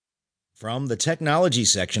From the technology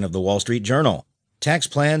section of the Wall Street Journal, Tax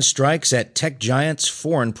Plan Strikes at Tech Giants'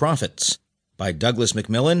 Foreign Profits, by Douglas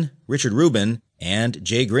MacMillan, Richard Rubin, and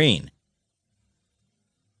Jay Greene.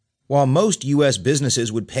 While most U.S.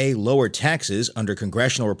 businesses would pay lower taxes under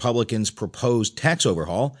congressional Republicans' proposed tax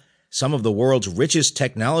overhaul, some of the world's richest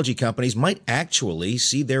technology companies might actually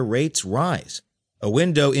see their rates rise. A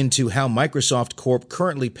window into how Microsoft Corp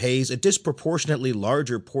currently pays a disproportionately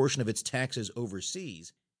larger portion of its taxes overseas